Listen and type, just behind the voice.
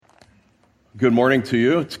Good morning to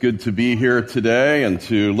you. It's good to be here today and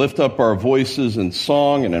to lift up our voices in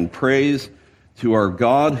song and in praise to our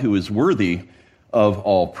God who is worthy of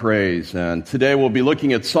all praise. And today we'll be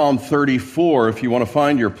looking at Psalm 34. If you want to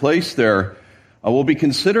find your place there, we'll be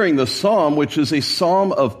considering the psalm, which is a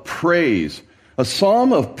psalm of praise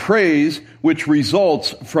which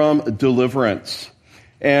results from deliverance.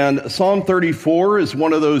 And Psalm 34 is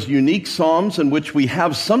one of those unique psalms in which we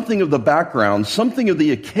have something of the background, something of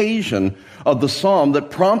the occasion of the psalm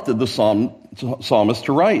that prompted the psalmist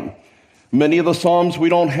to write. Many of the psalms, we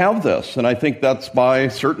don't have this, and I think that's by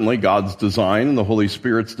certainly God's design and the Holy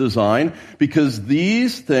Spirit's design, because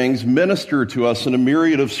these things minister to us in a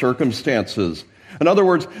myriad of circumstances. In other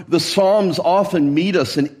words, the Psalms often meet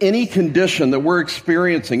us in any condition that we're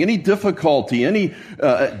experiencing, any difficulty, any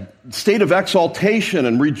state of exaltation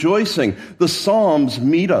and rejoicing. The Psalms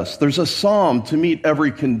meet us. There's a psalm to meet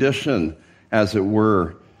every condition, as it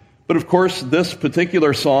were. But of course, this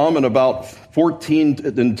particular psalm, and about 14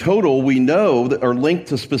 in total, we know that are linked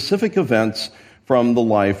to specific events from the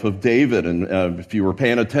life of David. And if you were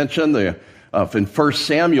paying attention, in 1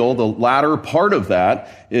 Samuel, the latter part of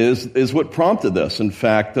that is what prompted this. In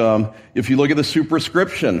fact, if you look at the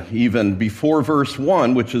superscription, even before verse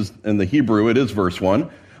 1, which is in the Hebrew, it is verse 1,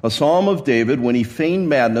 a psalm of David when he feigned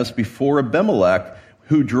madness before Abimelech,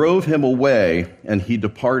 who drove him away, and he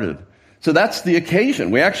departed. So that's the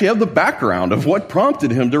occasion. We actually have the background of what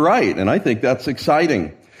prompted him to write, and I think that's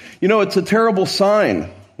exciting. You know, it's a terrible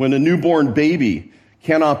sign when a newborn baby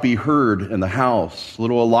cannot be heard in the house.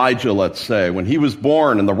 Little Elijah, let's say, when he was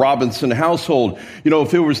born in the Robinson household,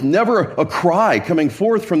 if there was never a cry coming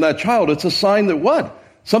forth from that child, it's a sign that what?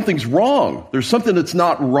 Something's wrong. There's something that's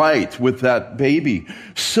not right with that baby.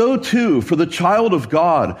 So too, for the child of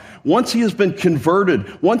God, once he has been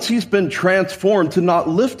converted, once he's been transformed, to not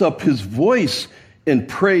lift up his voice in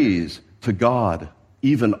praise to God,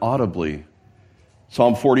 even audibly.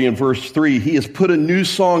 Psalm 40 and verse 3, he has put a new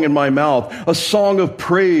song in my mouth, a song of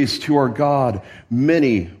praise to our God.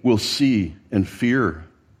 Many will see and fear.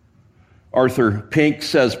 Arthur Pink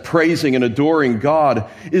says, praising and adoring God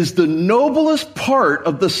is the noblest part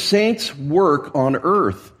of the saints' work on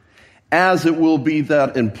earth, as it will be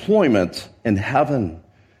that employment in heaven.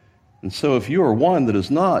 And so if you are one that is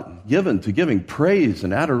not given to giving praise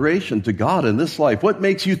and adoration to God in this life, what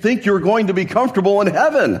makes you think you're going to be comfortable in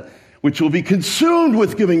heaven, which will be consumed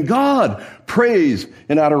with giving God praise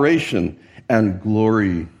and adoration and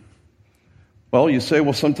glory? Well, you say,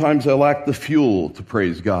 sometimes I lack the fuel to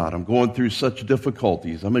praise God. I'm going through such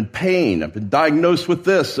difficulties. I'm in pain. I've been diagnosed with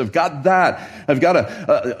this. I've got that. I've got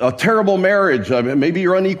a terrible marriage. Maybe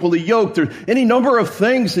you're unequally yoked. Or any number of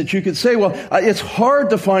things that you could say, it's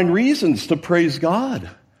hard to find reasons to praise God.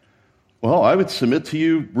 Well, I would submit to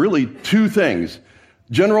you really two things.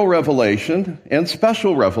 General revelation and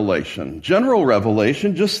special revelation. General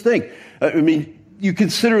revelation, just think. You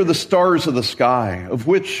consider the stars of the sky, of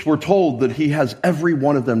which we're told that he has every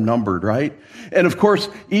one of them numbered, right? And of course,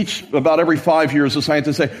 about every 5 years, the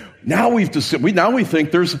scientists say, now we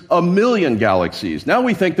think there's 1 million galaxies. Now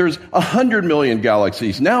we think there's 100 million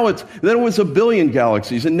galaxies. Then it was 1 billion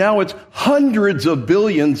galaxies, and now it's hundreds of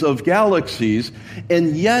billions of galaxies.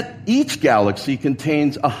 And yet each galaxy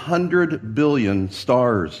contains 100 billion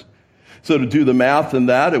stars. So to do the math in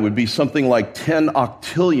that, it would be something like 10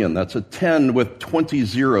 octillion. That's a 10 with 20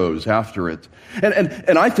 zeros after it.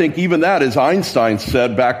 And I think even that, as Einstein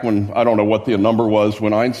said back when, I don't know what the number was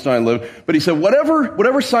when Einstein lived, but he said,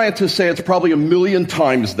 whatever scientists say, it's probably 1 million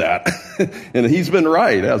times that. And he's been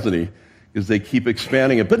right, hasn't he? Because they keep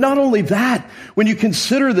expanding it. But not only that, when you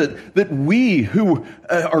consider that we who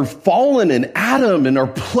are fallen in Adam and are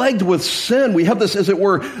plagued with sin, we have this, as it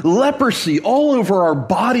were, leprosy all over our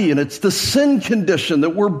body, and it's the sin condition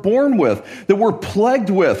that we're born with, that we're plagued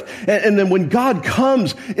with. And then when God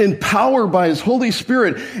comes in power by his Holy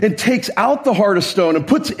Spirit and takes out the heart of stone and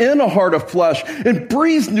puts in a heart of flesh and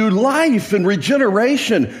breathes new life and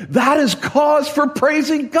regeneration, that is cause for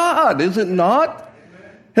praising God, is it not?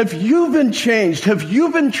 Have you been changed? Have you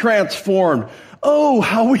been transformed? Oh,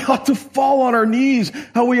 how we ought to fall on our knees,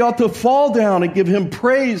 how we ought to fall down and give him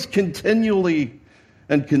praise continually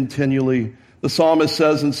and continually. The psalmist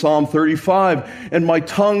says in Psalm 35, and my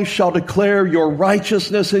tongue shall declare your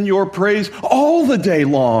righteousness and your praise all the day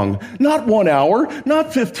long. Not 1 hour,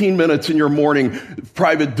 not 15 minutes in your morning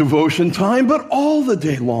private devotion time, but all the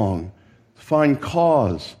day long. Find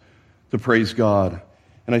cause to praise God.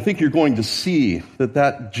 And I think you're going to see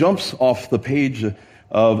that jumps off the page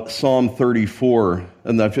of Psalm 34.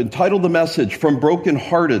 And I've entitled the message, From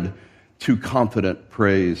Brokenhearted to Confident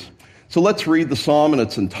Praise. So let's read the psalm in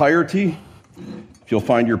its entirety. If you'll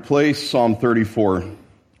find your place, Psalm 34.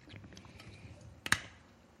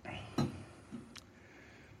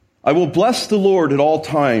 I will bless the Lord at all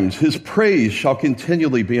times. His praise shall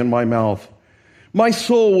continually be in my mouth. My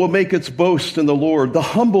soul will make its boast in the Lord. The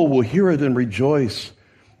humble will hear it and rejoice.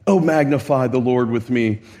 Oh, magnify the Lord with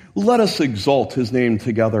me. Let us exalt his name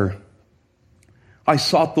together. I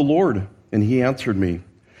sought the Lord, and he answered me,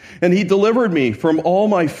 and he delivered me from all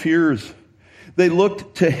my fears. They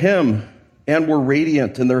looked to him and were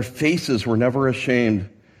radiant, and their faces were never ashamed.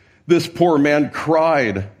 This poor man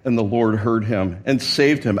cried, and the Lord heard him and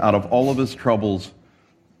saved him out of all of his troubles.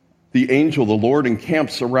 The angel, the Lord,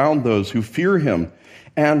 encamps around those who fear him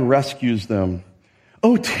and rescues them.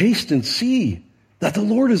 Oh, taste and see that the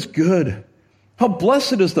Lord is good. How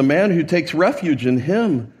blessed is the man who takes refuge in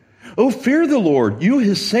him. Oh, fear the Lord, you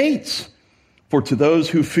his saints. For to those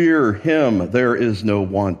who fear him there is no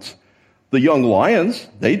want. The young lions,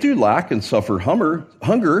 they do lack and suffer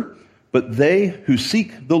hunger, but they who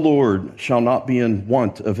seek the Lord shall not be in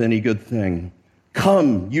want of any good thing.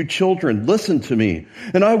 Come, you children, listen to me,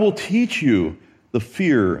 and I will teach you the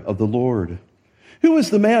fear of the Lord. Who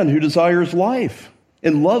is the man who desires life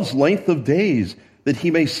and loves length of days, that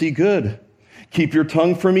he may see good? Keep your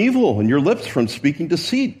tongue from evil and your lips from speaking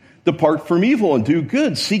deceit. Depart from evil and do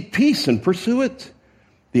good. Seek peace and pursue it.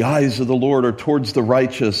 The eyes of the Lord are towards the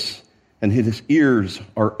righteous, and his ears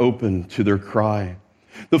are open to their cry.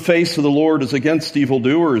 The face of the Lord is against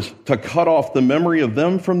evildoers, to cut off the memory of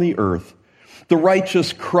them from the earth. The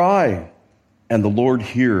righteous cry, and the Lord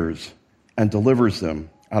hears and delivers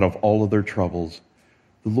them out of all of their troubles.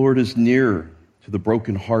 The Lord is near to the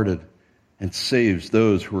brokenhearted and saves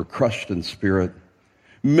those who are crushed in spirit.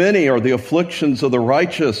 Many are the afflictions of the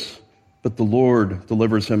righteous, but the Lord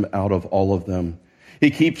delivers him out of all of them. He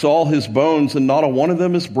keeps all his bones, and not a one of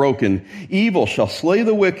them is broken. Evil shall slay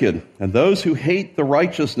the wicked, and those who hate the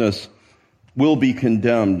righteousness will be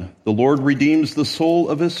condemned. The Lord redeems the soul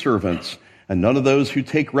of his servants, and none of those who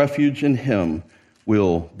take refuge in him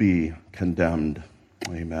will be condemned.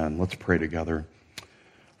 Amen. Let's pray together.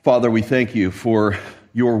 Father, we thank you for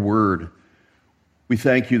your word. We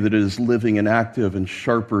thank you that it is living and active and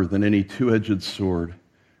sharper than any two-edged sword.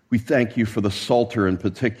 We thank you for the Psalter in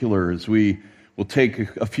particular, as we will take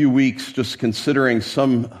a few weeks just considering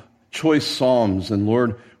some choice psalms. And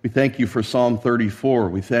Lord, we thank you for Psalm 34.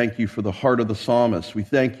 We thank you for the heart of the psalmist. We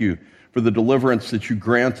thank you for the deliverance that you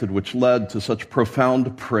granted, which led to such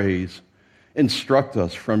profound praise. Instruct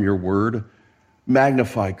us from your word.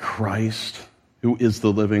 Magnify Christ, who is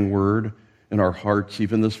the living word, in our hearts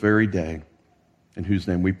even this very day, in whose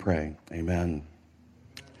name we pray. Amen.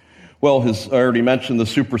 Well, as I already mentioned, the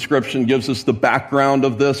superscription gives us the background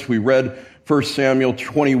of this. We read 1 Samuel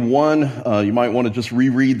 21. You might want to just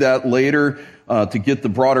reread that later to get the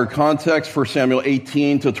broader context. 1 Samuel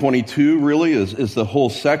 18 to 22 really is the whole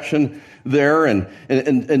section there.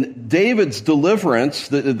 And David's deliverance,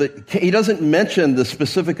 he doesn't mention the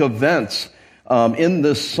specific events in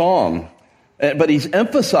this psalm, but he's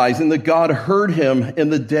emphasizing that God heard him in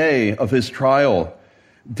the day of his trial.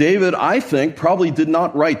 David, I think, probably did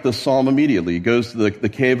not write this psalm immediately. He goes to the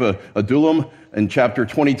cave of Adullam in chapter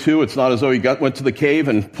 22. It's not as though he went to the cave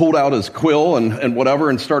and pulled out his quill and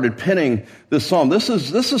whatever and started penning this psalm. This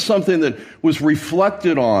is something that was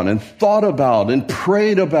reflected on and thought about and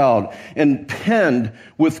prayed about and penned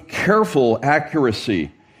with careful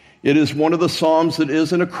accuracy. It is one of the psalms that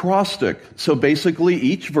is an acrostic. So basically,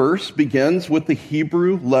 each verse begins with the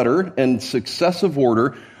Hebrew letter in successive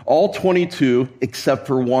order, all 22 except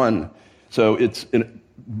for one. So it's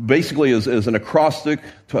basically is an acrostic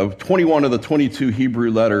of 21 of the 22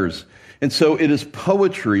 Hebrew letters. And so it is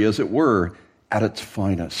poetry, as it were, at its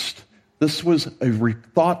finest. This was a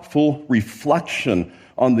thoughtful reflection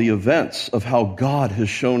on the events of how God has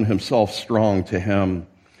shown himself strong to him.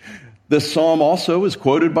 This psalm also is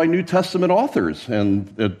quoted by New Testament authors,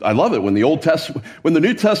 and I love it when the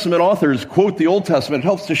New Testament authors quote the Old Testament. It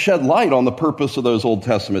helps to shed light on the purpose of those Old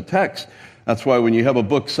Testament texts. That's why when you have a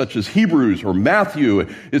book such as Hebrews or Matthew,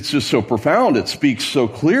 it's just so profound. It speaks so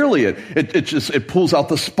clearly. It pulls out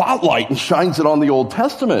the spotlight and shines it on the Old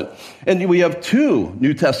Testament. And we have two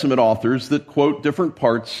New Testament authors that quote different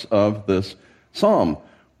parts of this psalm.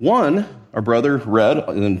 One, our brother read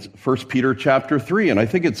in 1 Peter chapter 3, and I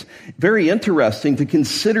think it's very interesting to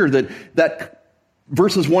consider that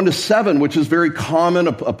verses 1 to 7, which is very common,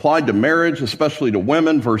 applied to marriage, especially to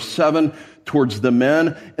women, verse 7, towards the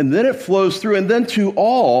men, and then it flows through, and then to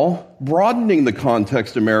all, broadening the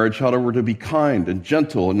context of marriage, how we're to be kind and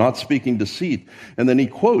gentle and not speaking deceit. And then he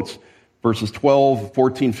quotes verses 12,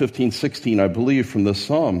 14, 15, 16, I believe, from this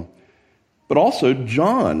psalm. But also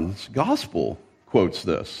John's gospel quotes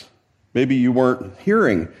this. Maybe you weren't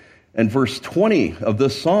hearing. In verse 20 of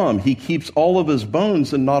this psalm, he keeps all of his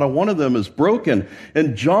bones and not a one of them is broken.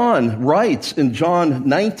 And John writes in John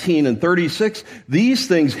 19 and 36, these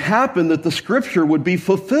things happened that the scripture would be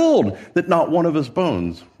fulfilled, that not one of his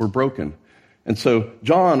bones were broken. And so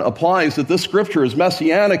John applies that this scripture is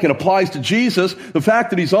messianic and applies to Jesus, the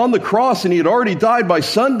fact that he's on the cross and he had already died by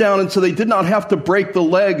sundown, and so they did not have to break the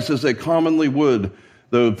legs as they commonly would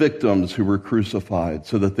the victims who were crucified,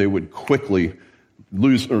 so that they would quickly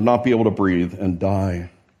lose or not be able to breathe and die.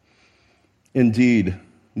 Indeed,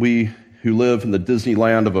 we who live in the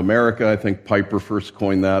Disneyland of America, I think Piper first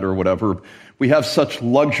coined that or whatever, we have such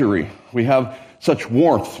luxury. We have such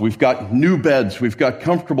warmth. We've got new beds. We've got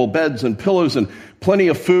comfortable beds and pillows and plenty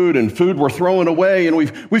of food, and food we're throwing away. And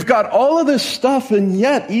we've got all of this stuff, and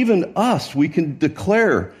yet even us, we can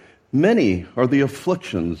declare many are the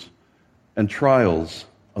afflictions and trials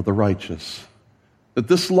of the righteous. That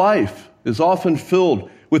this life is often filled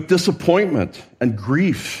with disappointment and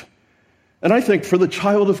grief. And I think for the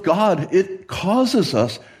child of God, it causes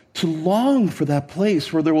us to long for that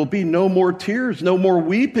place where there will be no more tears, no more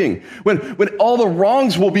weeping, when all the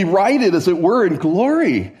wrongs will be righted, as it were, in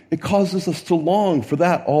glory. It causes us to long for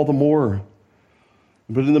that all the more.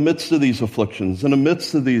 But in the midst of these afflictions, in the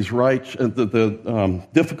midst of these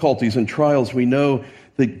difficulties and trials, we know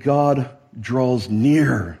that God draws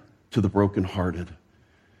near to the brokenhearted.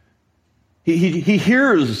 He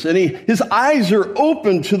hears, and his eyes are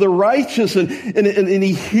open to the righteous, and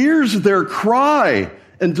he hears their cry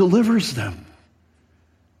and delivers them.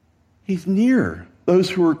 He's near those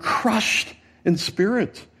who are crushed in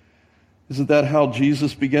spirit. Isn't that how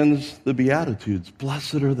Jesus begins the Beatitudes?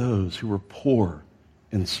 Blessed are those who are poor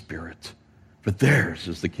in spirit, for theirs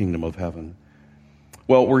is the kingdom of heaven.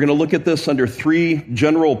 Well, we're going to look at this under three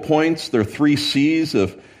general points. There are 3 C's,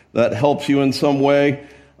 if that helps you in some way.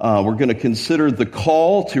 We're going to consider the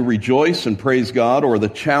call to rejoice and praise God, or the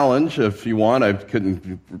challenge, if you want. I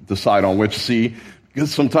couldn't decide on which C,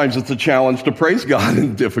 because sometimes it's a challenge to praise God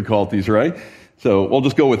in difficulties, right? So we'll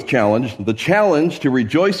just go with challenge. The challenge to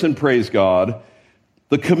rejoice and praise God,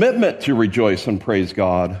 the commitment to rejoice and praise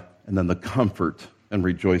God, and then the comfort and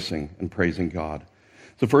rejoicing and praising God.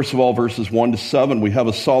 So first of all, verses 1 to 7, we have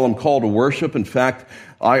a solemn call to worship. In fact,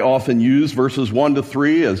 I often use verses 1 to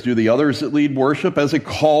 3, as do the others that lead worship, as a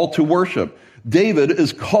call to worship. David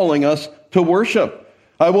is calling us to worship.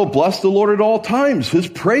 I will bless the Lord at all times. His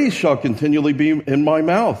praise shall continually be in my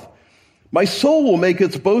mouth. My soul will make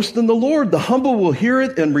its boast in the Lord. The humble will hear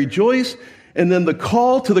it and rejoice. And then the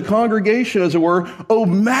call to the congregation, as it were, oh,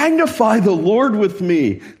 magnify the Lord with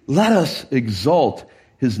me. Let us exalt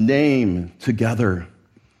his name together.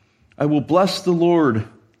 I will bless the Lord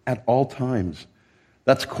at all times.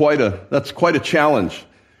 That's quite a challenge,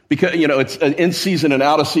 because it's an in season and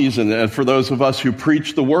out of season. And for those of us who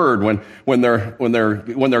preach the word, when they're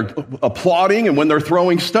applauding and when they're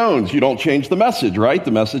throwing stones, you don't change the message, right? The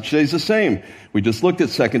message stays the same. We just looked at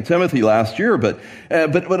 2 Timothy last year, but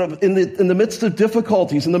in the midst of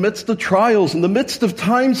difficulties, in the midst of trials, in the midst of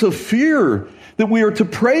times of fear, that we are to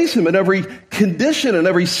praise him in every condition, in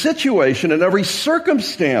every situation, in every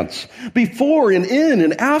circumstance, before and in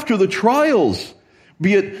and after the trials,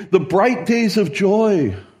 be it the bright days of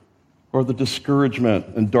joy or the discouragement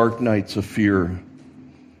and dark nights of fear.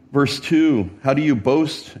 Verse 2, how do you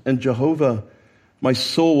boast in Jehovah? My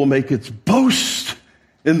soul will make its boast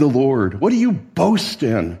in the Lord. What do you boast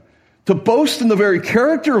in? To boast in the very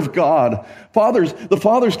character of God. The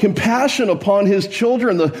Father's compassion upon his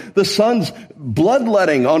children, the Son's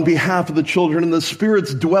bloodletting on behalf of the children, and the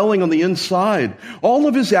Spirit's dwelling on the inside. All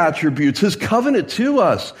of his attributes, his covenant to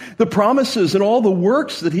us, the promises and all the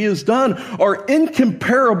works that he has done are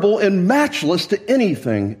incomparable and matchless to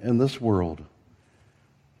anything in this world.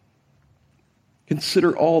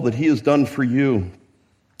 Consider all that he has done for you.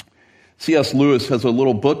 C.S. Lewis has a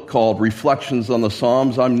little book called Reflections on the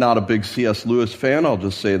Psalms. I'm not a big C.S. Lewis fan, I'll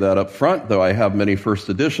just say that up front, though I have many first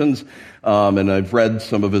editions, and I've read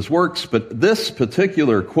some of his works. But this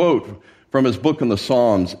particular quote from his book on the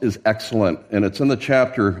Psalms is excellent, and it's in the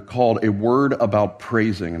chapter called A Word About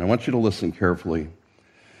Praising, and I want you to listen carefully.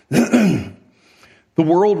 The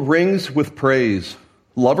world rings with praise.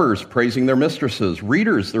 Lovers praising their mistresses,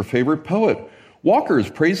 readers their favorite poet, walkers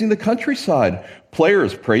praising the countryside,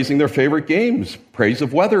 players praising their favorite games, praise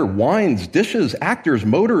of weather, wines, dishes, actors,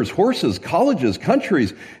 motors, horses, colleges,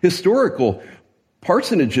 countries, historical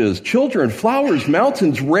parsonages, children, flowers,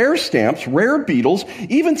 mountains, rare stamps, rare beetles,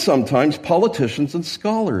 even sometimes politicians and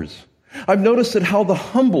scholars. I've noticed that how the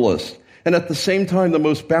humblest and at the same time the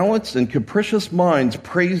most balanced and capricious minds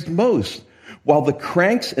praised most while the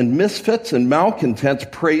cranks and misfits and malcontents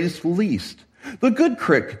praise least. The good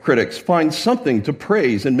critics find something to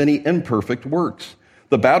praise in many imperfect works.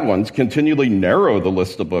 The bad ones continually narrow the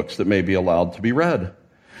list of books that may be allowed to be read.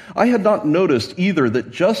 I had not noticed either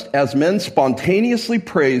that just as men spontaneously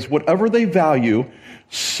praise whatever they value,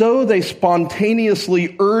 so they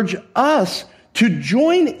spontaneously urge us to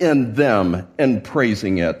join in them in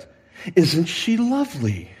praising it. Isn't she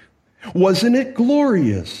lovely? Wasn't it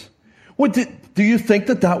glorious? Do you think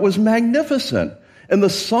that was magnificent? And the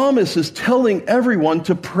psalmist is telling everyone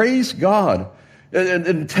to praise God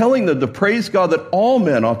and telling them to praise God, that all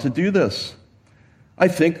men ought to do this. I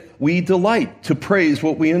think we delight to praise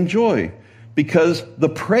what we enjoy, because the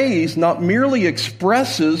praise not merely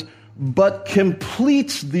expresses but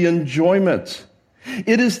completes the enjoyment.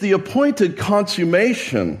 It is the appointed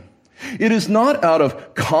consummation. It is not out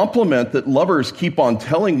of compliment that lovers keep on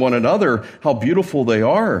telling one another how beautiful they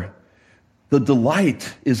are. The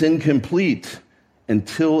delight is incomplete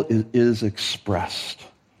until it is expressed.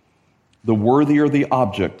 The worthier the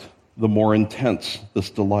object, the more intense this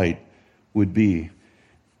delight would be.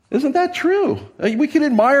 Isn't that true? We can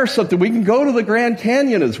admire something. We can go to the Grand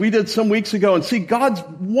Canyon, as we did some weeks ago, and see God's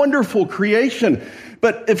wonderful creation.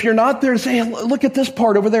 But if you're not there, say, hey, look at this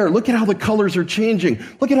part over there. Look at how the colors are changing.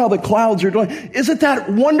 Look at how the clouds are doing. Isn't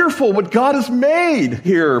that wonderful what God has made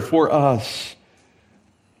here for us?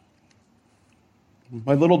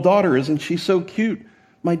 My little daughter, isn't she so cute?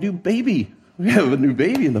 My new baby. We have a new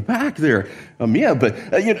baby in the back there, Mia. But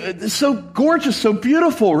it's so gorgeous, so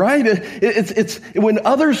beautiful, right? It's when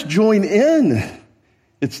others join in,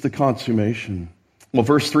 it's the consummation. Well,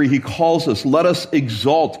 verse 3, he calls us, let us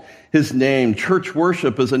exalt his name. Church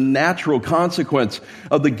worship is a natural consequence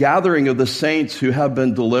of the gathering of the saints who have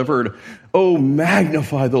been delivered. Oh,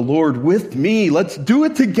 magnify the Lord with me. Let's do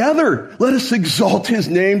it together. Let us exalt his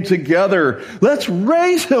name together. Let's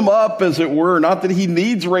raise him up, as it were. Not that he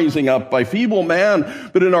needs raising up by feeble man,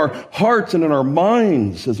 but in our hearts and in our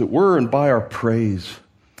minds, as it were, and by our praise.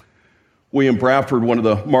 William Bradford, one of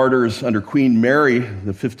the martyrs under Queen Mary in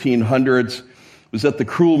the 1500s, was at the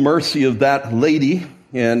cruel mercy of that lady,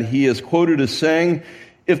 and he is quoted as saying,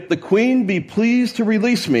 "If the queen be pleased to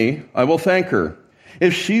release me, I will thank her.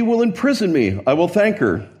 If she will imprison me, I will thank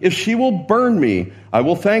her. If she will burn me, I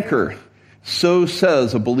will thank her. So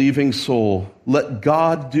says a believing soul, let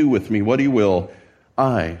God do with me what he will.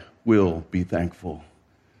 I will be thankful."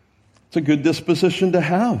 It's a good disposition to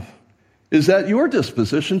have. Is that your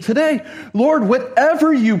disposition today? Lord,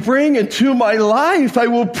 whatever you bring into my life, I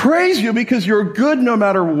will praise you because you're good no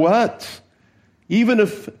matter what. Even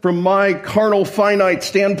if from my carnal, finite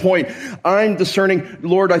standpoint, I'm discerning,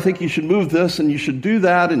 Lord, I think you should move this and you should do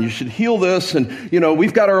that and you should heal this. And,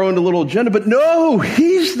 we've got our own little agenda. But no,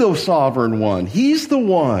 he's the sovereign one. He's the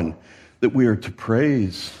one that we are to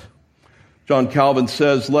praise. John Calvin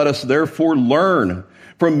says, let us therefore learn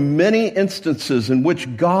from many instances in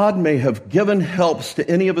which God may have given helps to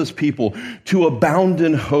any of his people to abound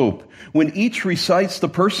in hope. When each recites the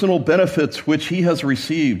personal benefits which he has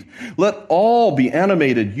received, let all be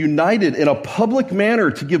animated, united in a public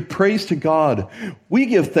manner to give praise to God. We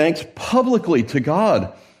give thanks publicly to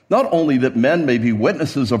God, not only that men may be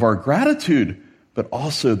witnesses of our gratitude, but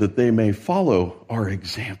also that they may follow our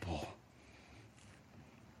example.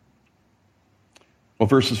 Well,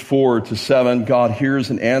 verses 4 to 7, God hears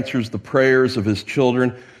and answers the prayers of his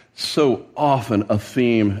children. So often a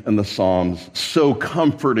theme in the Psalms, so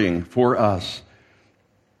comforting for us.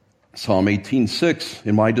 Psalm 18:6,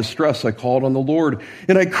 in my distress I called on the Lord,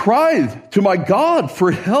 and I cried to my God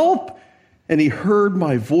for help, and he heard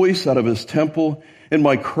my voice out of his temple, and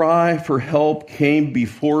my cry for help came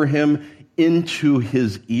before him into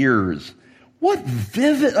his ears. What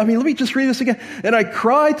vivid, let me just read this again. And I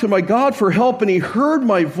cried to my God for help, and he heard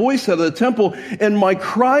my voice out of the temple, and my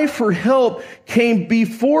cry for help came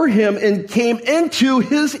before him and came into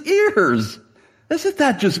his ears. Isn't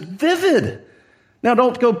that just vivid? Now,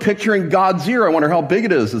 don't go picturing God's ear. I wonder how big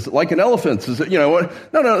it is. Is it like an elephant's? Is it, No,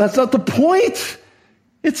 that's not the point.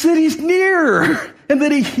 It's that he's near and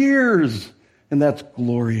that he hears. And that's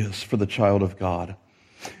glorious for the child of God.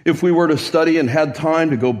 If we were to study and had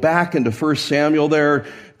time to go back into 1 Samuel there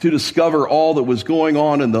to discover all that was going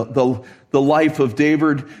on in the life of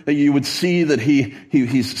David, you would see that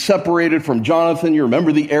he's separated from Jonathan. You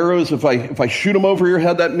remember the arrows? If I shoot him over your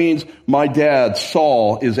head, that means my dad,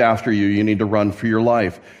 Saul, is after you. You need to run for your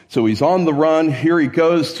life. So he's on the run. Here he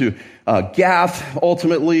goes to Gath,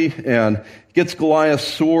 ultimately, and gets Goliath's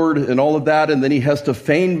sword and all of that, and then he has to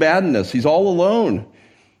feign madness. He's all alone.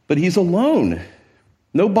 But he's alone.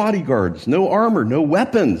 No bodyguards, no armor, no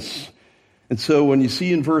weapons. And so when you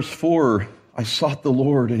see in verse 4 I sought the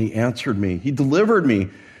Lord, and he answered me. He delivered me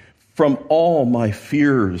from all my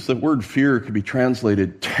fears. The word fear could be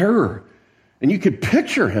translated terror. And you could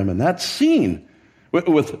picture him in that scene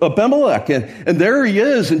with Abimelech. And there he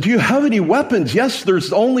is. And do you have any weapons? Yes,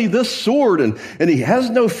 there's only this sword. And he has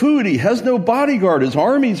no food. He has no bodyguard. His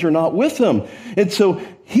armies are not with him. And so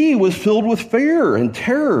he was filled with fear and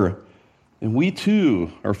terror. And we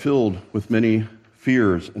too are filled with many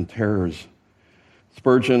fears and terrors.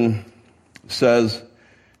 Spurgeon says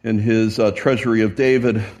in his Treasury of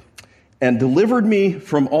David, and delivered me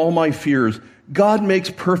from all my fears. God makes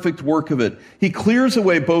perfect work of it. He clears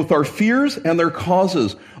away both our fears and their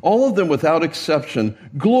causes, all of them without exception.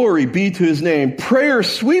 Glory be to his name. Prayer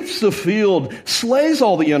sweeps the field, slays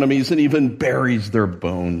all the enemies, and even buries their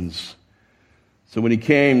bones. So when he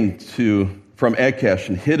came from Achash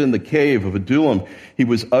and hid in the cave of Adullam, he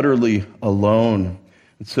was utterly alone.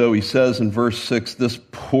 And so he says in verse 6, this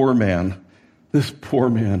poor man,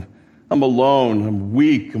 I'm alone, I'm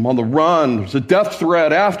weak, I'm on the run, there's a death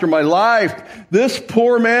threat after my life. This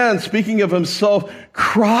poor man, speaking of himself,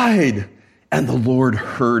 cried, and the Lord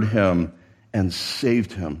heard him and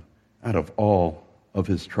saved him out of all of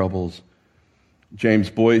his troubles. James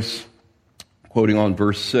Boyce, quoting on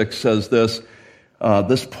verse 6, says this,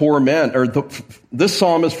 this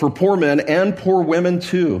psalm is for poor men and poor women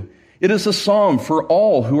too. It is a psalm for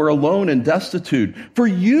all who are alone and destitute, for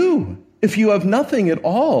you, if you have nothing at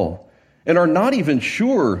all, and are not even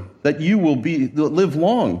sure that you will live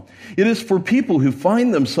long. It is for people who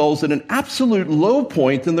find themselves at an absolute low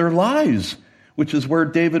point in their lives, which is where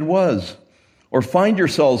David was. Or find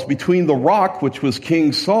yourselves between the rock, which was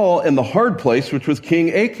King Saul, and the hard place, which was King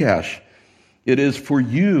Achash. It is for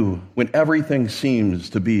you when everything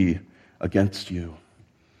seems to be against you.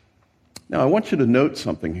 Now, I want you to note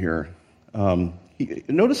something here.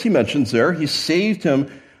 Notice he mentions there, he saved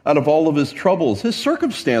him out of all of his troubles. His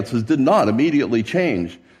circumstances did not immediately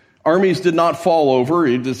change. Armies did not fall over.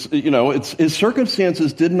 His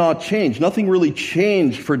circumstances did not change. Nothing really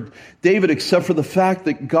changed for David except for the fact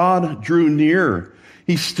that God drew near.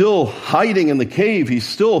 He's still hiding in the cave. He's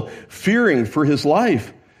still fearing for his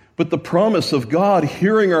life. But the promise of God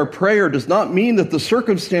hearing our prayer does not mean that the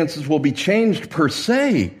circumstances will be changed per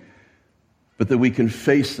se, but that we can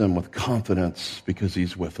face them with confidence because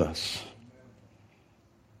he's with us.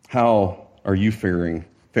 How are you faring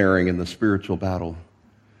in the spiritual battle?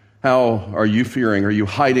 How are you fearing? Are you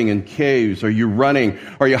hiding in caves? Are you running?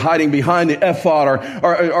 Are you hiding behind the ephod?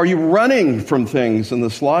 Are you running from things in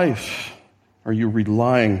this life? Are you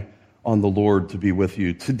relying on the Lord to be with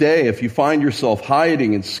you? Today, if you find yourself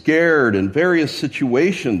hiding and scared in various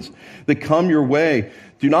situations that come your way,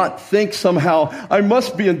 do not think somehow, I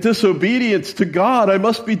must be in disobedience to God. I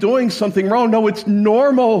must be doing something wrong. No, it's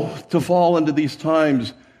normal to fall into these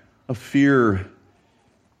times of fear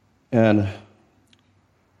and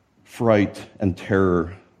fright and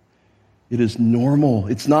terror. It is normal.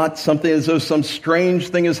 It's not something as though some strange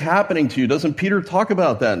thing is happening to you. Doesn't Peter talk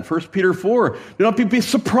about that in 1 Peter 4? Do not be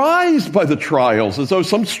surprised by the trials as though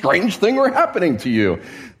some strange thing were happening to you.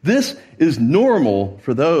 This is normal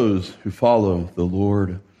for those who follow the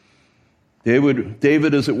Lord.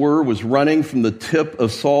 David, as it were, was running from the tip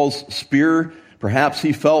of Saul's spear. Perhaps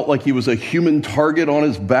he felt like he was a human target on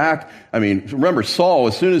his back. I mean, remember Saul,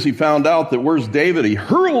 as soon as he found out that where's David, he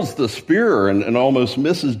hurls the spear and almost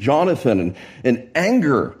misses Jonathan, and in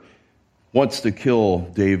anger wants to kill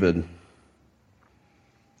David.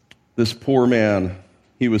 This poor man,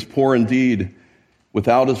 he was poor indeed,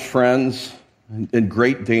 without his friends, in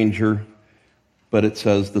great danger, but it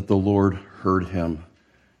says that the Lord heard him.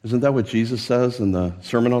 Isn't that what Jesus says in the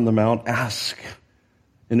Sermon on the Mount? Ask,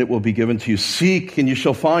 and it will be given to you. Seek, and you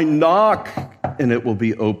shall find. Knock, and it will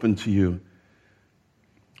be open to you.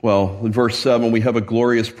 Well, in verse 7, we have a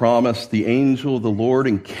glorious promise. The angel of the Lord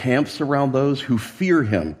encamps around those who fear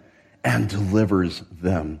him and delivers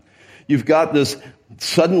them. You've got this,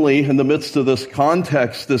 suddenly, in the midst of this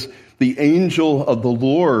context, the angel of the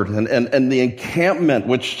Lord and the encampment,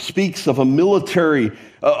 which speaks of a military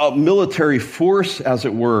force, as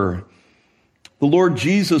it were. The Lord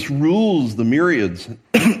Jesus rules the myriads,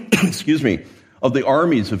 of the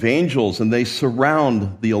armies of angels, and they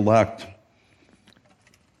surround the elect.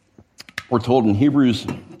 We're told in Hebrews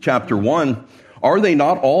chapter 1, are they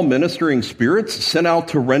not all ministering spirits sent out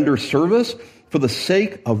to render service for the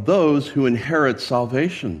sake of those who inherit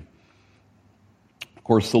salvation? Of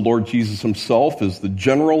course, the Lord Jesus himself is the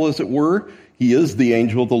general, as it were. He is the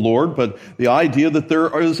angel of the Lord, but the idea that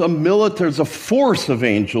there's a force of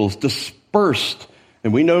angels dispersed,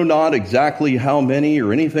 and we know not exactly how many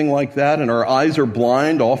or anything like that, and our eyes are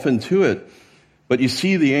blind often to it. But you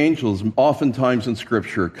see the angels oftentimes in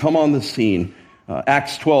Scripture come on the scene.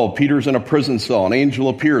 Acts 12, Peter's in a prison cell. An angel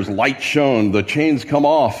appears, light shone, the chains come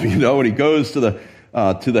off, and he goes to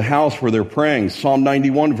the house where they're praying. Psalm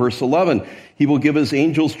 91, verse 11, he will give his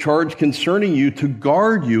angels charge concerning you to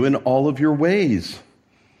guard you in all of your ways.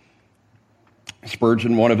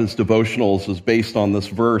 Spurgeon, one of his devotionals, is based on this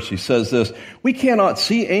verse. He says this, we cannot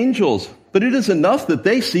see angels, but it is enough that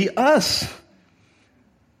they see us.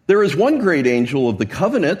 There is one great angel of the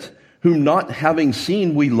covenant, whom not having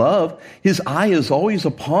seen we love. His eye is always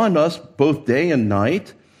upon us, both day and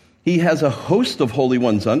night. He has a host of holy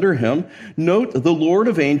ones under him. Note, the Lord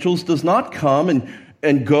of angels does not come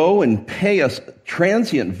and go and pay us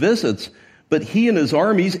transient visits, but he and his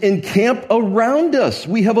armies encamp around us.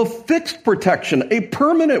 We have a fixed protection, a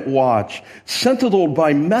permanent watch, sentineled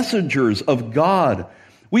by messengers of God.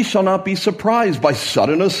 We shall not be surprised by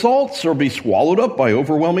sudden assaults or be swallowed up by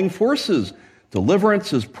overwhelming forces.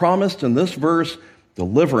 Deliverance is promised in this verse,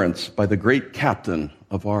 deliverance by the great captain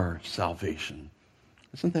of our salvation.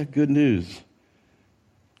 Isn't that good news?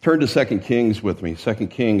 Turn to 2 Kings with me, 2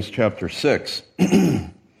 Kings chapter 6.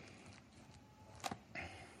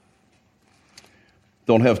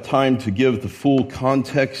 Don't have time to give the full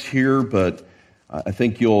context here, but I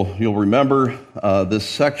think you'll remember this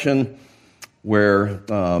section where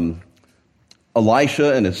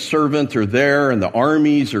Elisha and his servant are there, and the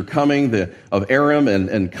armies are coming of Aram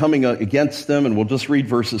and coming against them. And we'll just read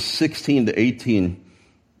verses 16 to 18.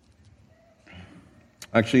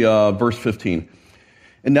 Actually, verse 15.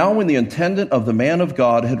 And now when the attendant of the man of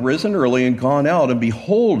God had risen early and gone out, and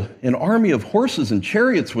behold, an army of horses and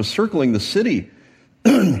chariots was circling the city.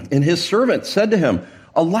 And his servant said to him,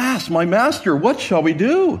 Alas, my master, what shall we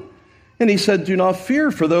do? And he said, Do not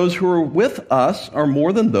fear, for those who are with us are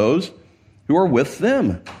more than those who are with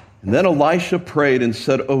them. And then Elisha prayed and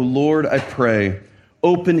said, O Lord, I pray,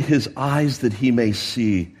 open his eyes that he may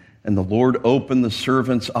see. And the Lord opened the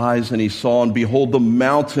servant's eyes, and he saw, and behold, the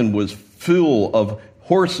mountain was full of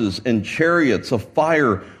horses and chariots of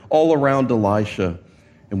fire all around Elisha.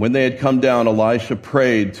 And when they had come down, Elisha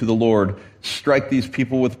prayed to the Lord, Strike these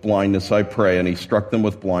people with blindness, I pray. And he struck them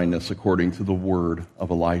with blindness according to the word of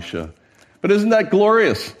Elisha. But isn't that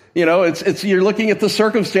glorious? You're looking at the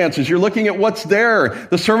circumstances. You're looking at what's there.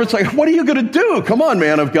 The servant's like, what are you going to do? Come on,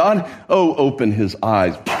 man of God. Oh, open his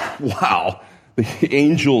eyes. Wow. The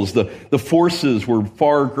angels, the forces were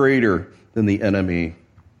far greater than the enemy.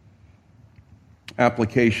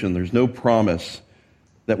 Application. There's no promise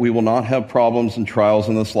that we will not have problems and trials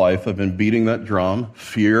in this life. I've been beating that drum.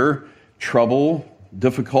 Fear, trouble,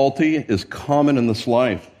 difficulty is common in this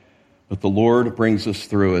life. But the Lord brings us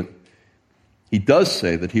through it. He does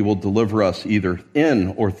say that he will deliver us either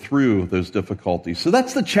in or through those difficulties. So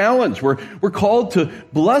that's the challenge. We're called to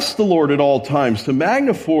bless the Lord at all times, to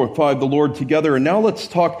magnify the Lord together. And now let's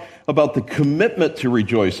talk about the commitment to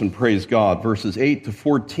rejoice and praise God, verses 8 to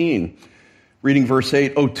 14. Reading verse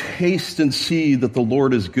 8, Oh, taste and see that the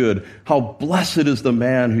Lord is good. How blessed is the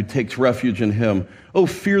man who takes refuge in him. Oh,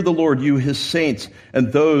 fear the Lord, you his saints,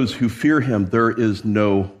 and those who fear him, there is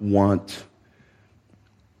no want.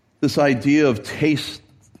 This idea of taste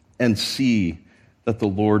and see that the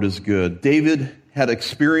Lord is good. David had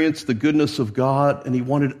experienced the goodness of God, and he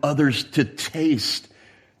wanted others to taste,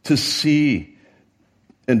 to see,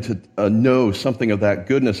 and to know something of that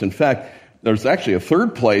goodness. In fact, there's actually a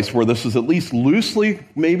third place where this is at least loosely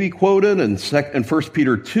maybe quoted in 1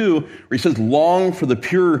 Peter 2, where he says, Long for the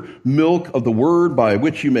pure milk of the word by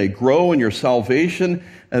which you may grow in your salvation.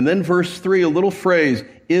 And then verse 3, a little phrase,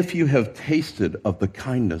 if you have tasted of the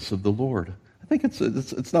kindness of the Lord. I think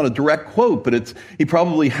it's not a direct quote, but he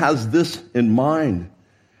probably has this in mind.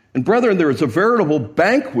 And brethren, there is a veritable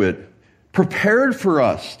banquet prepared for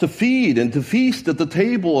us to feed and to feast at the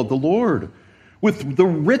table of the Lord, with the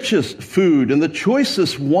richest food and the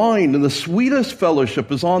choicest wine and the sweetest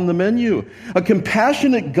fellowship is on the menu. A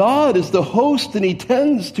compassionate God is the host, and he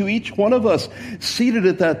tends to each one of us seated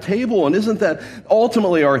at that table. And isn't that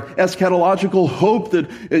ultimately our eschatological hope that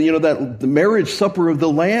the marriage supper of the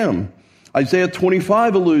Lamb? Isaiah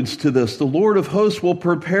 25 alludes to this. The Lord of hosts will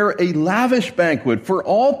prepare a lavish banquet for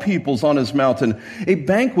all peoples on his mountain, a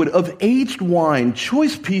banquet of aged wine,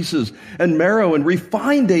 choice pieces and marrow and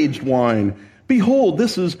refined aged wine. Behold,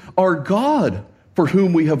 this is our God, for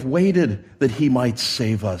whom we have waited, that he might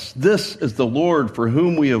save us. This is the Lord, for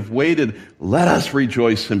whom we have waited. Let us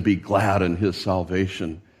rejoice and be glad in his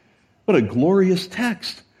salvation. What a glorious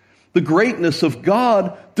text. The greatness of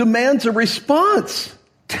God demands a response.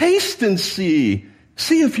 Taste and see.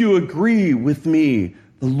 See if you agree with me.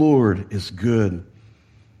 The Lord is good.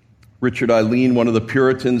 Richard Eileen, one of the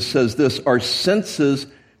Puritans, says this: our senses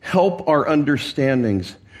help our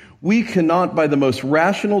understandings. We cannot, by the most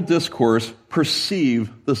rational discourse,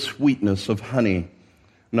 perceive the sweetness of honey.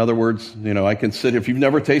 In other words, I can sit, if you've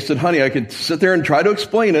never tasted honey, I could sit there and try to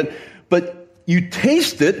explain it, but you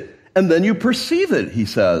taste it and then you perceive it, he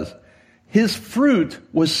says. His fruit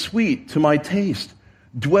was sweet to my taste.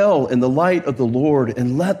 Dwell in the light of the Lord,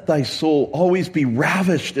 and let thy soul always be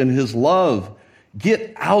ravished in his love.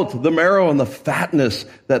 Get out the marrow and the fatness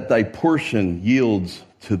that thy portion yields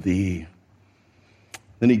to thee.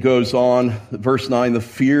 Then he goes on, verse 9,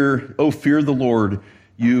 fear the Lord,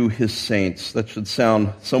 you his saints. That should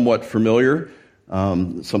sound somewhat familiar.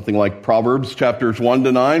 Something like Proverbs chapters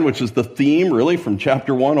 1-9, which is the theme really from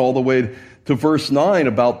chapter 1 all the way to verse 9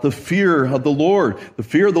 about the fear of the Lord. The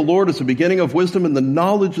fear of the Lord is the beginning of wisdom, and the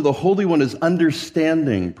knowledge of the Holy One is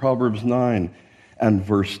understanding. Proverbs 9 and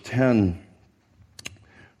verse 10.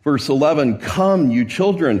 Verse 11, come, you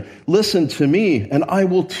children, listen to me, and I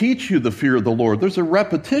will teach you the fear of the Lord. There's a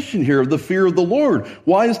repetition here of the fear of the Lord.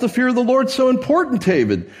 Why is the fear of the Lord so important,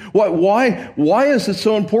 David? Why is it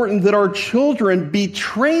so important that our children be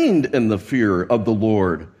trained in the fear of the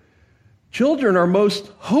Lord? Children are most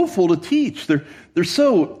hopeful to teach. They're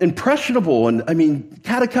so impressionable. And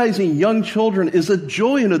catechizing young children is a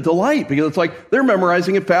joy and a delight, because it's like they're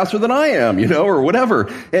memorizing it faster than I am, or whatever.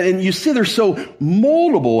 And you see they're so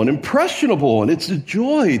moldable and impressionable, and it's a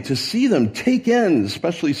joy to see them take in,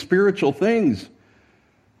 especially spiritual things.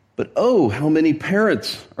 But oh, how many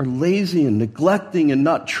parents are lazy and neglecting and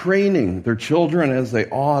not training their children as they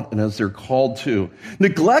ought and as they're called to.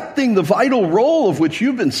 Neglecting the vital role of which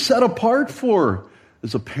you've been set apart for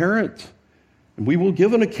as a parent. And we will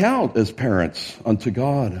give an account as parents unto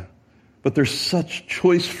God. But there's such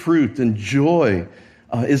choice fruit and joy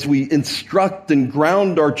as we instruct and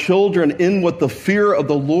ground our children in what the fear of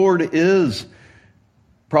the Lord is.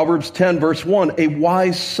 Proverbs 10 verse 1, a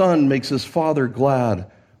wise son makes his father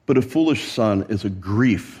glad, but a foolish son is a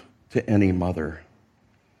grief to any mother.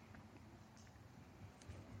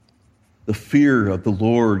 The fear of the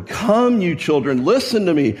Lord. Come, you children, listen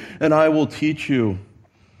to me, and I will teach you.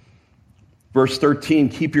 Verse 13,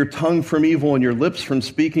 keep your tongue from evil and your lips from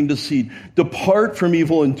speaking deceit. Depart from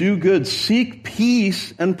evil and do good. Seek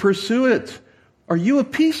peace and pursue it. Are you a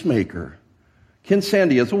peacemaker? Ken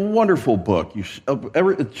Sande has a wonderful book.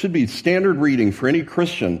 It should be standard reading for any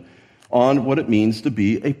Christian on what it means to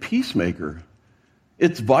be a peacemaker.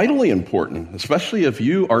 It's vitally important, especially if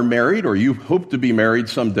you are married or you hope to be married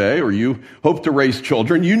someday or you hope to raise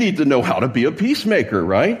children. You need to know how to be a peacemaker,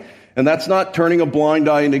 right? And that's not turning a blind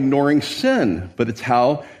eye and ignoring sin, but it's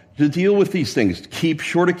how to deal with these things. Keep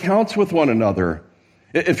short accounts with one another.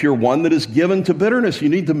 If you're one that is given to bitterness, you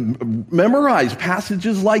need to memorize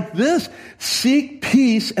passages like this. Seek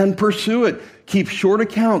peace and pursue it. Keep short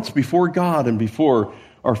accounts before God and before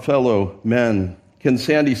our fellow men. Ken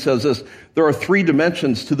Sande says this: there are three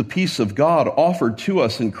dimensions to the peace of God offered to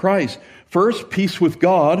us in Christ. First, peace with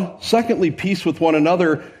God. Secondly, peace with one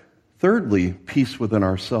another. Thirdly, peace within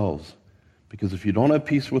ourselves. Because if you don't have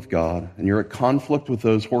peace with God and you're at conflict with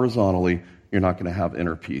those horizontally, you're not going to have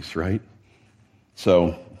inner peace, right?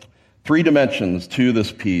 So, three dimensions to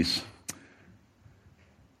this peace.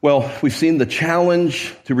 Well, we've seen the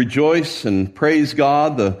challenge to rejoice and praise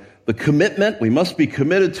God, the commitment. We must be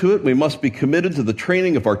committed to it. We must be committed to the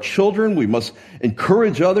training of our children. We must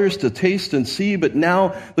encourage others to taste and see. But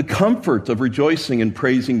now the comfort of rejoicing and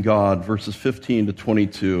praising God, verses 15 to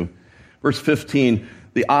 22. Verse 15,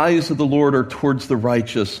 the eyes of the Lord are towards the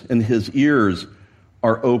righteous, and his ears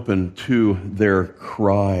are open to their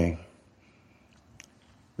cry.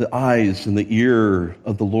 The eyes and the ear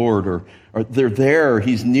of the Lord they're there.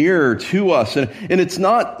 He's near to us. And it's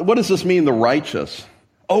not, what does this mean, the righteous?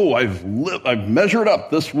 Oh, I've measured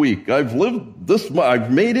up this week. I've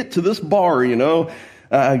made it to this bar,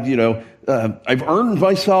 I've earned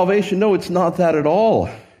my salvation. No, it's not that at all.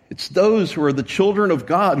 It's those who are the children of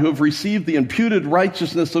God who have received the imputed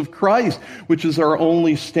righteousness of Christ, which is our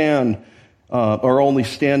only standing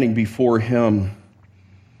before him.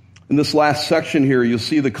 In this last section here, you'll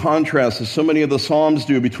see the contrast, as so many of the Psalms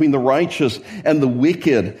do, between the righteous and the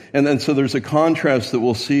wicked. And then so there's a contrast that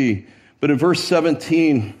we'll see. But in verse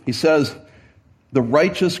 17, he says, the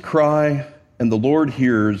righteous cry, and the Lord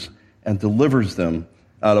hears and delivers them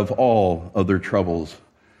out of all of their troubles.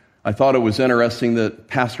 I thought it was interesting that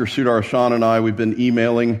Pastor Sudarshan and I, we've been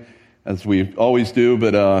emailing as we always do,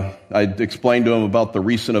 but I explained to him about the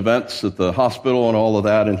recent events at the hospital and all of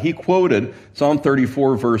that, and he quoted Psalm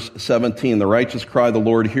 34, verse 17, "The righteous cry, the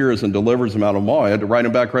Lord hears and delivers them out of them all." I had to write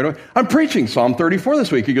him back right away. "I'm preaching Psalm 34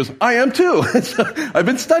 this week." He goes, "I am too." So I've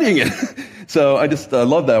been studying it. So I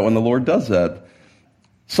love that when the Lord does that.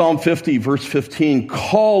 Psalm 50, verse 15,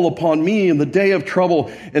 "Call upon me in the day of trouble,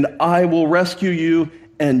 and I will rescue you,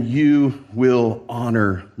 and you will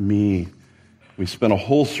honor me." We spent a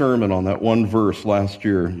whole sermon on that one verse last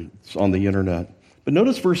year. It's on the internet. But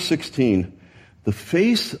notice verse 16. "The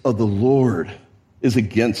face of the Lord is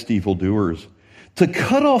against evildoers, to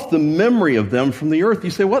cut off the memory of them from the earth." You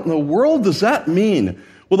say, what in the world does that mean?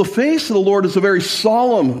 Well, the face of the Lord is a very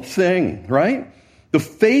solemn thing, right? The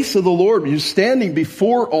face of the Lord, you're standing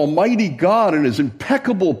before Almighty God in his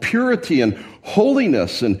impeccable purity and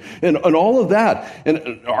holiness and all of that.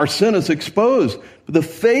 And our sin is exposed. But the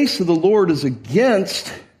face of the Lord is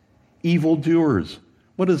against evildoers.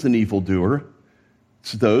 What is an evildoer?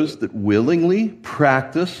 It's those that willingly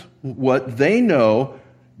practice what they know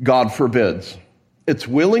God forbids. It's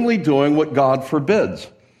willingly doing what God forbids.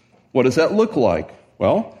 What does that look like?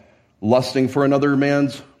 Well, lusting for another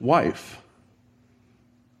man's wife.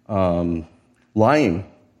 Lying,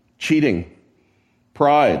 cheating,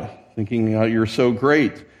 pride, thinking how you're so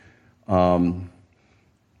great.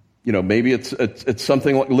 Maybe it's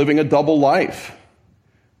something like living a double life.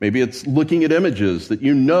 Maybe it's looking at images that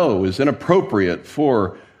you know is inappropriate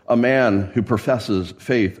for a man who professes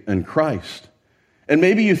faith in Christ. And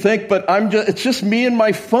maybe you think, but it's just me and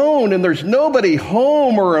my phone, and there's nobody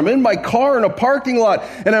home, or I'm in my car in a parking lot,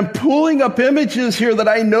 and I'm pulling up images here that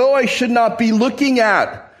I know I should not be looking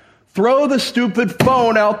at. Throw the stupid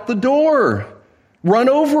phone out the door. Run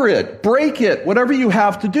over it. Break it. Whatever you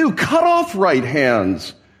have to do. Cut off right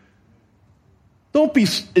hands. Don't be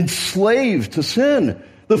enslaved to sin.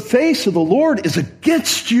 The face of the Lord is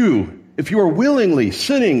against you if you are willingly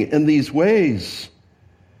sinning in these ways.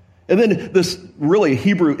 And then this really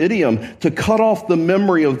Hebrew idiom, to cut off the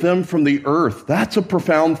memory of them from the earth. That's a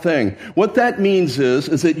profound thing. What that means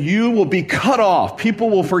is that you will be cut off. People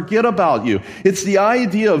will forget about you. It's the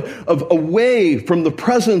idea of away from the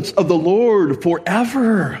presence of the Lord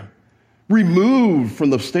forever. Removed from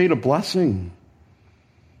the state of blessing.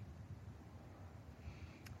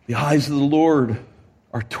 The eyes of the Lord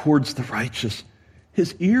are towards the righteous.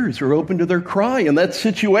 His ears are open to their cry. In that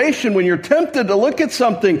situation, when you're tempted to look at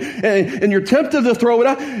something and you're tempted to throw it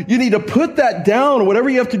out, you need to put that down, whatever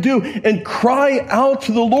you have to do, and cry out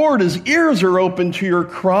to the Lord. His ears are open to your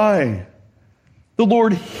cry. The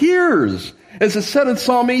Lord hears, as it said in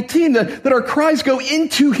Psalm 18, that our cries go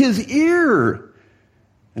into his ear,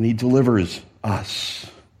 and he delivers us.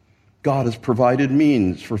 God has provided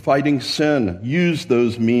means for fighting sin. Use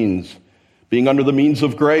those means. Being under the means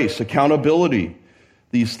of grace, accountability.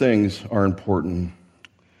 These things are important.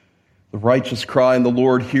 The righteous cry and the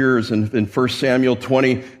Lord hears. In 1 Samuel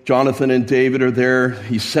 20, Jonathan and David are there.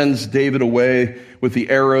 He sends David away with the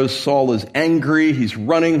arrows. Saul is angry. He's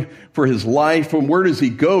running for his life. And where does he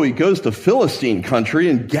go? He goes to Philistine country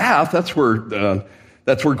in Gath. That's where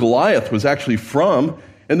Goliath was actually from.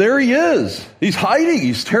 And there he is. He's hiding.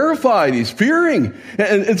 He's terrified. He's fearing.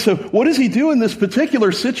 And so what does he do in this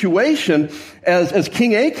particular situation as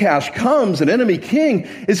King Achash comes, an enemy king,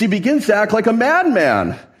 is he begins to act like a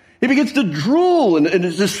madman. He begins to drool, and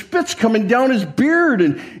his spit's coming down his beard,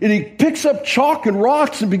 and he picks up chalk and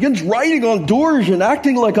rocks and begins writing on doors and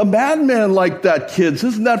acting like a madman like that, kids.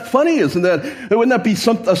 Isn't that funny? Wouldn't that be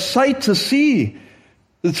a sight to see?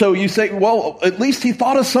 And so you say, well, at least he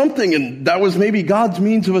thought of something, and that was maybe God's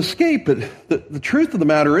means of escape. But the truth of the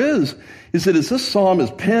matter is that as this psalm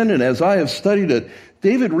is penned, and as I have studied it,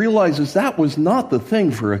 David realizes that was not the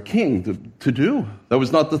thing for a king to do. That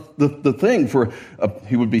was not the thing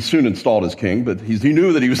he would be soon installed as king, but he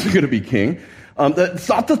knew that he was going to be king. That's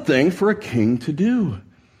not the thing for a king to do.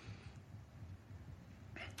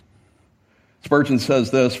 Spurgeon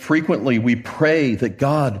says this, "Frequently we pray that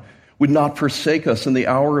God would not forsake us in the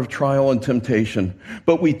hour of trial and temptation.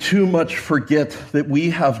 But we too much forget that we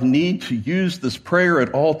have need to use this prayer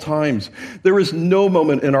at all times. There is no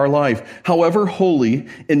moment in our life, however holy,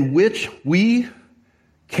 in which we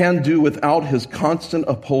can do without his constant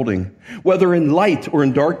upholding. Whether in light or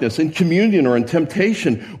in darkness, in communion or in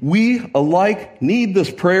temptation, we alike need this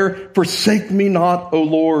prayer. Forsake me not, O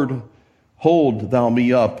Lord. Hold thou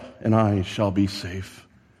me up, and I shall be safe."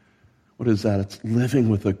 What is that? It's living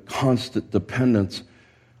with a constant dependence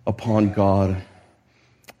upon God.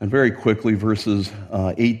 And very quickly, verses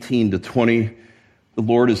 18 to 20, the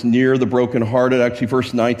Lord is near the brokenhearted. Actually,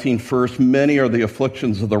 verse 19 first, "Many are the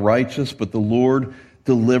afflictions of the righteous, but the Lord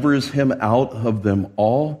delivers him out of them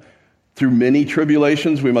all. Through many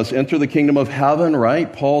tribulations, we must enter the kingdom of heaven,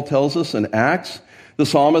 right? Paul tells us in Acts. The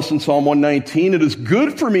psalmist in Psalm 119, it is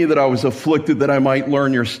good for me that I was afflicted that I might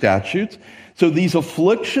learn your statutes. So these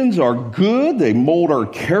afflictions are good. They mold our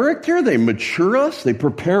character. They mature us. They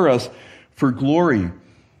prepare us for glory.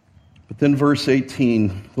 But then verse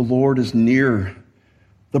 18, the Lord is near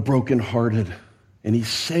the brokenhearted, and he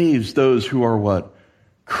saves those who are what?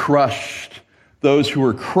 Crushed. Those who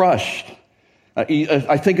are crushed.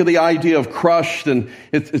 I think of the idea of crushed, and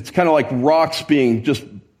it's kind of like rocks being just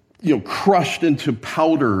crushed into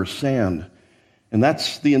powder or sand. And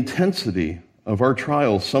that's the intensity of our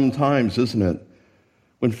trials sometimes, isn't it?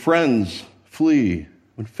 When friends flee,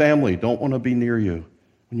 when family don't want to be near you,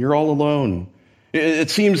 when you're all alone. It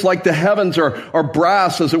seems like the heavens are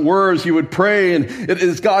brass, as it were, as you would pray, and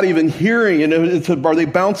is God even hearing? And are they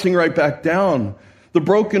bouncing right back down? The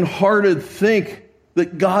brokenhearted think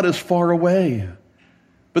that God is far away.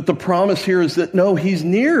 But the promise here is that, no, he's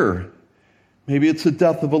near. Maybe it's the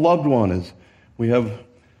death of a loved one, as we have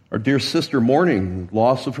our dear sister mourning the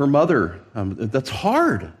loss of her mother. That's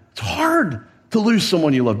hard. It's hard to lose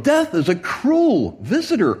someone you love. Death is a cruel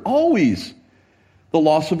visitor, always. The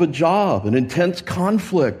loss of a job, an intense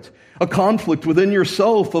conflict, a conflict within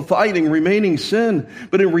yourself, a fighting, remaining sin.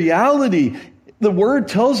 But in reality, the Word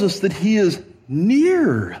tells us that he is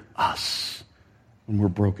near us when we're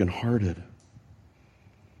brokenhearted.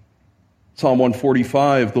 Psalm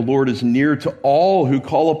 145, the Lord is near to all who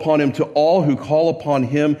call upon him, to all who call upon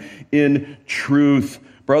him in truth.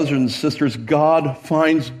 Brothers and sisters, God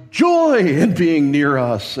finds joy in being near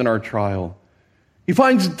us in our trial. He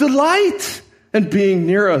finds delight in being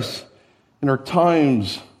near us in our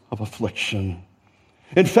times of affliction.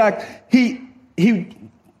 In fact, he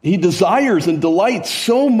desires and delights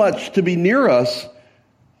so much to be near us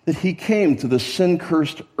that he came to the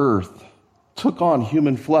sin-cursed earth, took on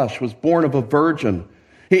human flesh, was born of a virgin.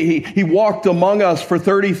 He walked among us for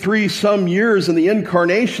 33 some years in the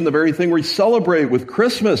incarnation, the very thing we celebrate with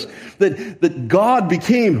Christmas, that God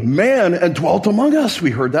became man and dwelt among us.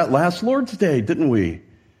 We heard that last Lord's Day, didn't we?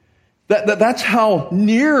 That's how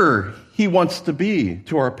near he wants to be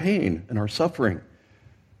to our pain and our suffering.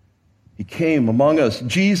 He came among us.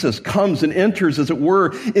 Jesus comes and enters, as it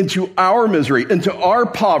were, into our misery, into our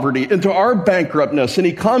poverty, into our bankruptness. And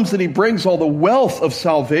he comes and he brings all the wealth of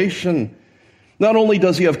salvation. Not only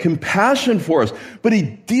does he have compassion for us, but he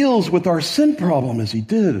deals with our sin problem as he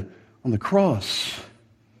did on the cross.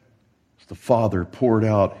 As the Father poured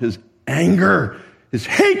out his anger, his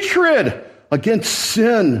hatred against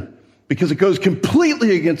sin, because it goes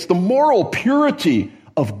completely against the moral purity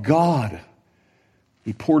of God.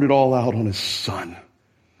 He poured it all out on his Son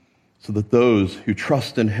so that those who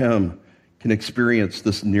trust in him can experience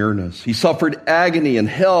this nearness. He suffered agony and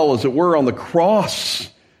hell, as it were, on the cross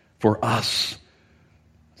for us,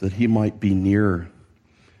 so that he might be near.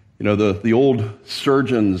 The old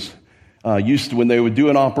surgeons used to, when they would do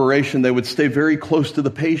an operation, they would stay very close to the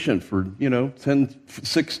patient for,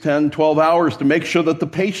 10, 12 hours to make sure that the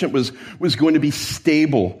patient was going to be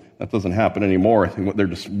stable. That doesn't happen anymore. I think they're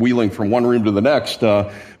just wheeling from one room to the next.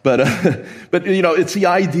 But it's the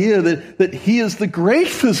idea that he is the great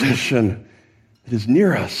physician that is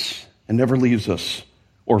near us and never leaves us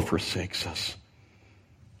or forsakes us.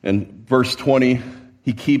 And verse 20,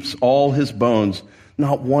 he keeps all his bones.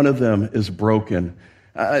 Not one of them is broken.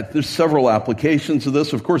 There's several applications of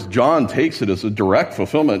this. Of course, John takes it as a direct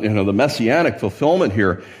fulfillment, the messianic fulfillment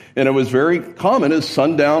here. And it was very common as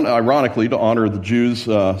sundown, ironically, to honor the Jews'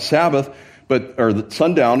 Sabbath, or the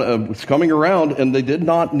sundown was coming around, and they did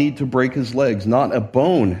not need to break his legs. Not a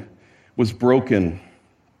bone was broken.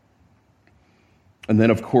 And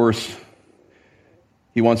then, of course,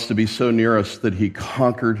 he wants to be so near us that he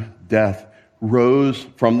conquered death, rose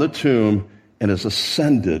from the tomb, and is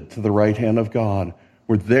ascended to the right hand of God,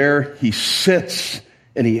 where there he sits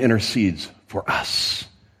and he intercedes for us.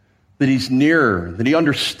 That he's near, that he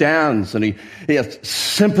understands, and he has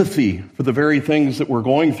sympathy for the very things that we're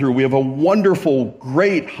going through. We have a wonderful,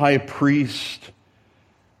 great high priest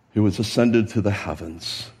who has ascended to the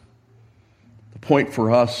heavens. The point for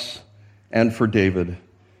us and for David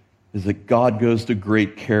is that God goes to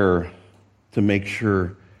great care to make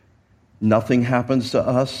sure nothing happens to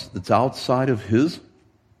us that's outside of his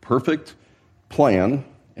perfect plan,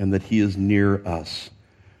 and that he is near us.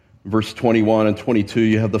 Verse 21 and 22,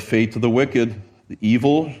 you have the fate of the wicked. The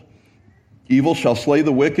evil shall slay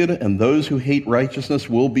the wicked, and those who hate righteousness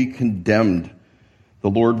will be condemned. The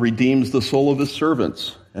Lord redeems the soul of his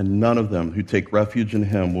servants, and none of them who take refuge in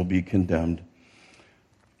him will be condemned.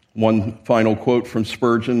 One final quote from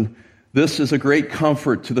Spurgeon. This is a great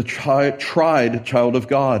comfort to the tried child of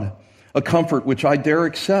God, a comfort which I dare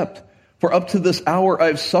accept. For up to this hour I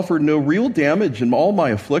have suffered no real damage in all my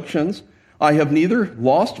afflictions. I have neither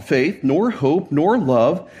lost faith, nor hope, nor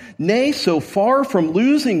love, nay, so far from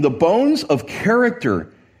losing the bones of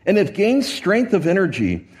character, and have gained strength of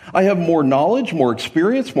energy. I have more knowledge, more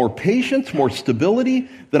experience, more patience, more stability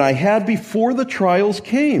than I had before the trials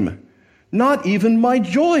came. Not even my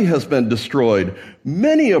joy has been destroyed.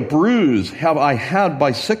 Many a bruise have I had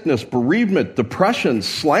by sickness, bereavement, depression,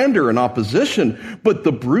 slander, and opposition, but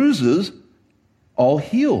the bruises all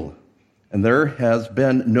heal. And there has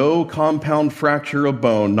been no compound fracture of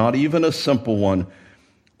bone, not even a simple one.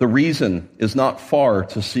 The reason is not far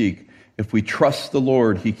to seek. If we trust the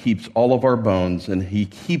Lord, He keeps all of our bones, and He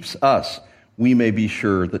keeps us. We may be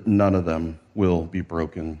sure that none of them will be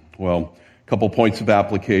broken. Well, a couple points of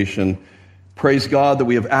application. Praise God that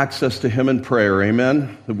we have access to Him in prayer,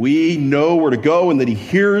 amen? That we know where to go and that He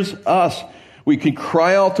hears us. We can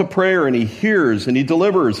cry out to prayer and He hears and He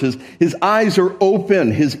delivers. His eyes are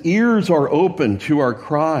open, His ears are open to our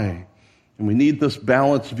cry. And we need this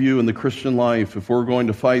balanced view in the Christian life if we're going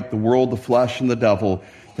to fight the world, the flesh, and the devil,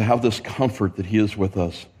 to have this comfort that He is with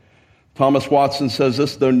us. Thomas Watson says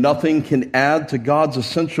this, though nothing can add to God's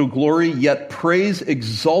essential glory, yet praise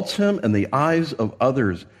exalts Him in the eyes of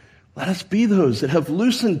others. Let us be those that have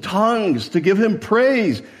loosened tongues to give Him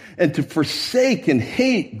praise and to forsake and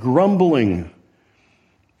hate grumbling.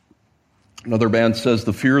 Another man says,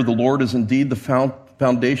 the fear of the Lord is indeed the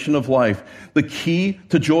foundation of life, the key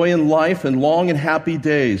to joy in life and long and happy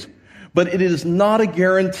days. But it is not a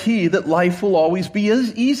guarantee that life will always be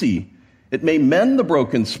as easy. It may mend the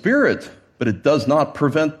broken spirit, but it does not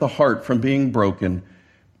prevent the heart from being broken.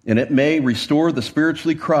 And it may restore the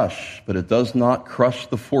spiritually crushed, but it does not crush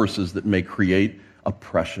the forces that may create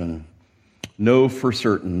oppression. Know for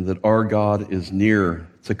certain that our God is near.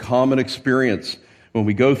 It's a common experience when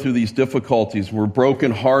we go through these difficulties, when we're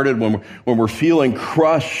brokenhearted, when we're feeling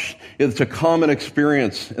crushed. It's a common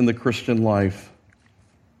experience in the Christian life.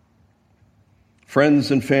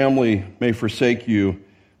 Friends and family may forsake you,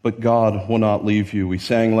 but God will not leave you. We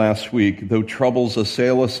sang last week, though troubles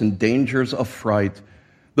assail us and dangers affright,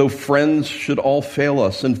 though friends should all fail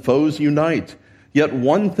us and foes unite, yet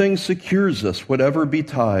one thing secures us, whatever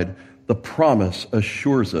betide, the promise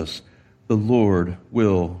assures us, the Lord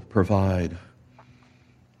will provide.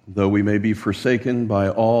 Though we may be forsaken by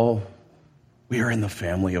all, we are in the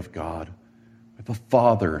family of God. We have a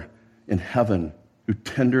Father in heaven who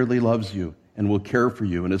tenderly loves you and will care for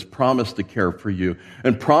you and has promised to care for you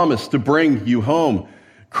and promised to bring you home.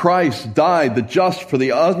 Christ died, the just for the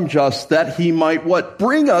unjust, that He might what?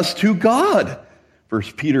 Bring us to God. 1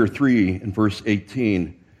 Peter 3 and verse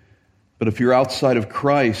 18. But if you're outside of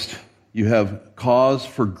Christ, you have cause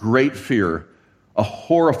for great fear, a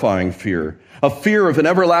horrifying fear, a fear of an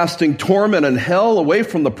everlasting torment and hell away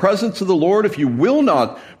from the presence of the Lord if you will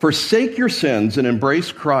not forsake your sins and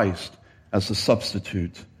embrace Christ as the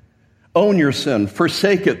substitute. Own your sin,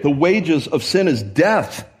 forsake it. The wages of sin is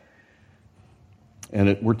death.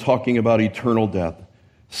 And we're talking about eternal death.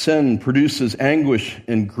 Sin produces anguish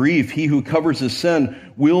and grief. He who covers his sin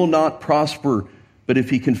will not prosper, but if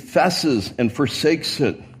he confesses and forsakes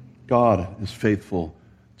it, God is faithful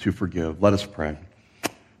to forgive. Let us pray.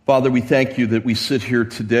 Father, we thank you that we sit here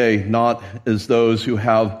today not as those who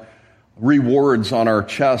have rewards on our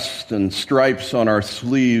chest and stripes on our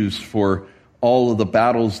sleeves for all of the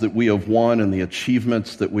battles that we have won and the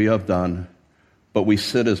achievements that we have done, but we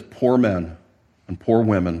sit as poor men and poor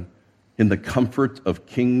women in the comfort of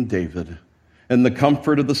King David and the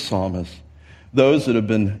comfort of the psalmist, those that have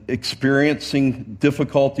been experiencing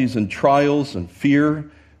difficulties and trials and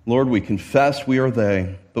fear. Lord, we confess we are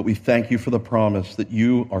they, but we thank you for the promise that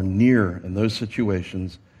you are near in those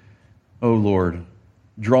situations. Oh Lord,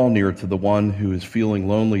 draw near to the one who is feeling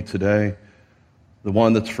lonely today, the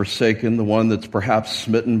one that's forsaken, the one that's perhaps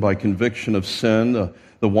smitten by conviction of sin,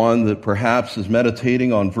 the one that perhaps is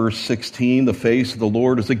meditating on verse 16, the face of the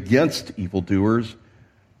Lord is against evildoers.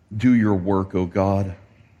 Do your work, O God.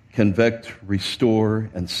 Convict,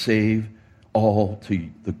 restore, and save, all to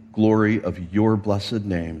the glory of your blessed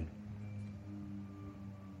name.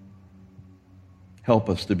 Help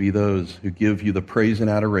us to be those who give you the praise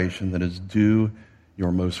and adoration that is due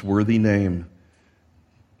your most worthy name.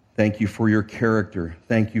 Thank you for your character.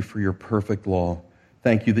 Thank you for your perfect law.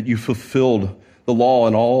 Thank you that you fulfilled the law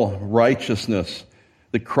in all righteousness,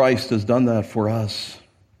 that Christ has done that for us.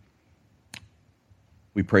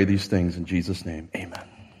 We pray these things in Jesus' name. Amen.